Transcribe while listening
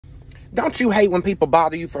Don't you hate when people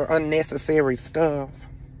bother you for unnecessary stuff?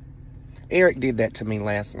 Eric did that to me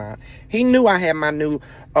last night. He knew I had my new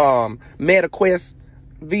MetaQuest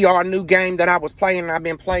VR new game that I was playing, and I've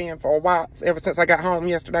been playing for a while, ever since I got home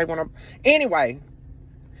yesterday. Anyway,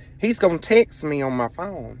 he's going to text me on my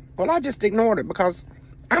phone. Well, I just ignored it because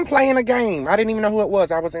I'm playing a game. I didn't even know who it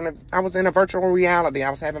was. I was in a virtual reality. I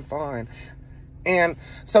was having fun. And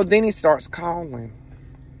so then he starts calling.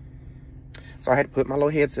 So I had to put my little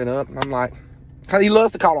headset up, and I'm like, because he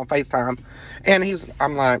loves to call on FaceTime. And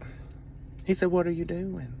I'm like, he said, what are you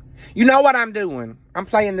doing? You know what I'm doing. I'm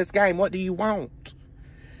playing this game. What do you want?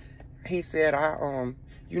 He said,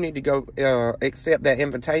 you need to go accept that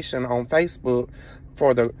invitation on Facebook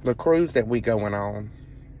for the cruise that we going on.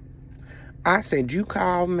 I said, you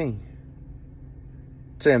called me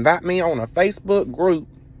to invite me on a Facebook group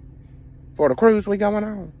for the cruise we going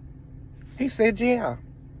on? He said, yeah.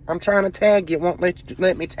 I'm trying to tag you. Won't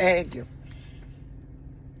let me tag you.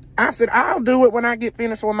 I said, I'll do it when I get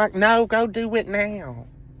finished with my... No, go do it now.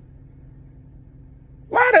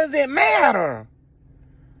 Why does it matter?